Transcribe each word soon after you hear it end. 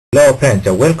Hello friends,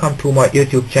 welcome to my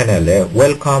YouTube channel.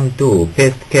 Welcome to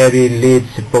KV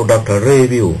Leadz product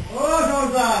review.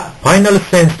 Final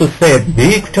sense to say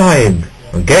big time.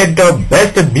 Get the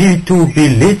best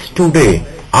B2B leads today.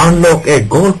 Unlock a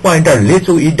gold pointer leads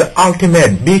with the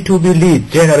ultimate B2B lead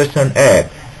generation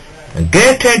app.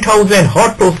 Get 10,000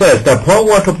 hot process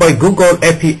powered by Google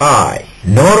API.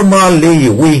 Normally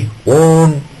we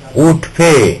would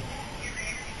pay.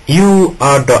 You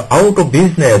are out of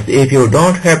business if you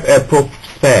don't have a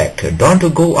prospect.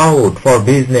 Don't go out for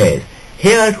business.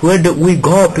 Here's what we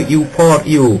got for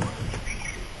you.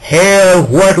 Here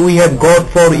what we have got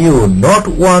for you. Not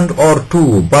one or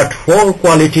two, but 4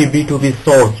 quality B2B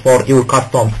source for your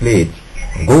custom leads.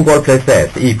 Google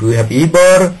Places. If you have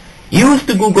ever used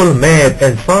Google Maps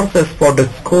and searches for the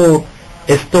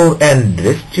store and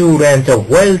restaurant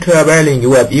while traveling,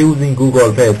 you are using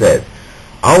Google Places.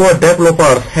 Our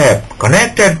developers have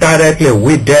connected directly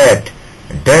with that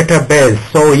database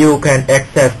so you can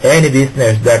access any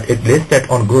business that is listed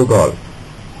on Google.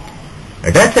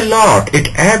 That's a lot. It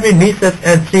every niche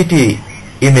and city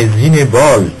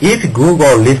imaginable. If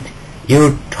Google lists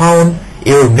your town,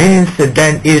 your niche,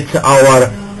 then it's our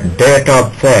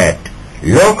data set.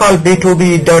 Local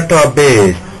B2B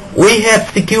database. We have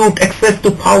secured access to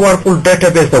powerful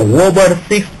database of over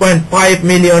 6.5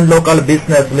 million local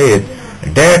business leads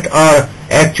that are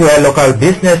actual local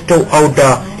business throughout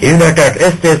the United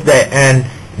States and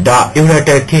the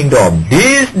United Kingdom.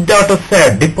 This data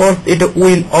set deposit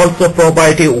will also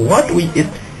provide what we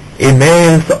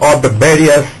emails of the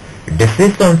various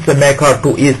decisions maker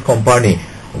to each company.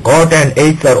 Got an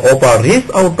HR over reach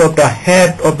out of the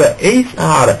head of the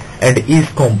HR and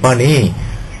each company.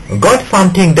 Got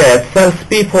something that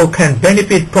salespeople can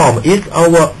benefit from is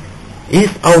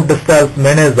out the sales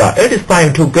manager. It is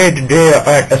time to get there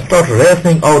and start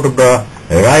racing out the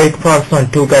right person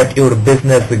to get your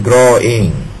business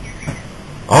growing.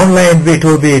 Online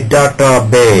B2B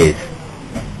database.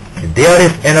 There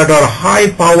is another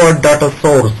high-powered data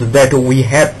source that we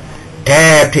have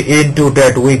tapped into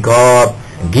that we got.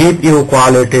 Give you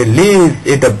quality leads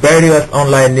in the various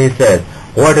online niches.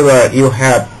 Whatever you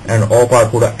have an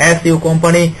offer to the SEO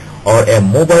company or a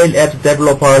mobile apps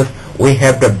developers, we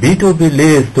have the B2B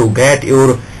leads to get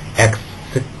your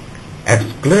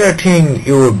accelerating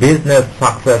your business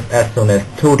success as soon as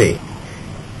today.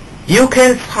 You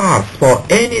can search for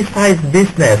any size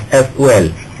business as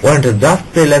well. Want just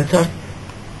freelancers?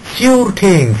 Sure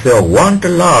things. Want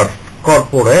large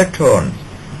corporations?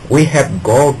 We have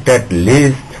got that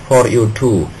list for you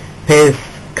too. Pay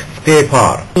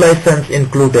scraper license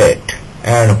included.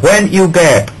 And when you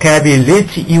get KV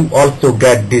Leadz, you also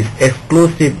get this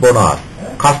exclusive bonus,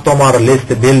 customer list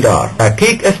builder.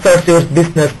 Kickstart your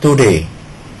business today.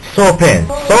 So friends,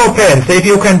 if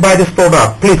you can buy this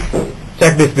product, please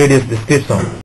check this video's description.